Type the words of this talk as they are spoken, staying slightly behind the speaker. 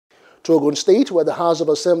To Ogun State, where the House of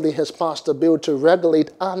Assembly has passed a bill to regulate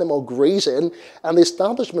animal grazing and the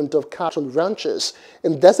establishment of cattle ranches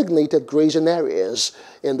in designated grazing areas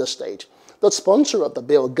in the state. The sponsor of the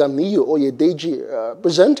bill, Ganiyu Oyedeji,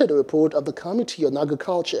 presented a report of the Committee on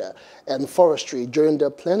Agriculture and Forestry during the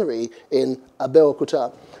plenary in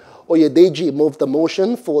Abeokuta. Oyedeji moved the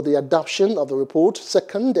motion for the adoption of the report,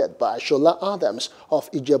 seconded by Shola Adams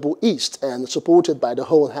of Ijebu East and supported by the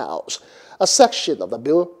whole House. A section of the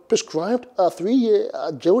bill prescribed a 3-year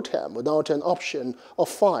jail term without an option of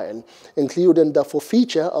fine, including the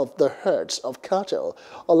forfeiture of the herds of cattle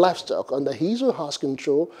or livestock under his or her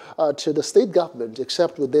control to the state government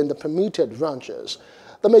except within the permitted ranches.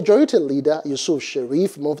 The Majority Leader, Yusuf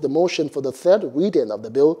Sharif, moved the motion for the third reading of the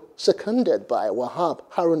bill, seconded by Wahab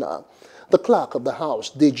Haruna. The Clerk of the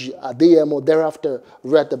House, Deji Adeyemo, thereafter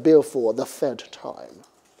read the bill for the third time.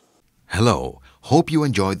 Hello, hope you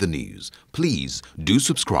enjoyed the news. Please do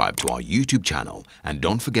subscribe to our YouTube channel and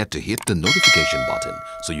don't forget to hit the notification button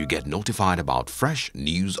so you get notified about fresh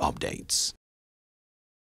news updates.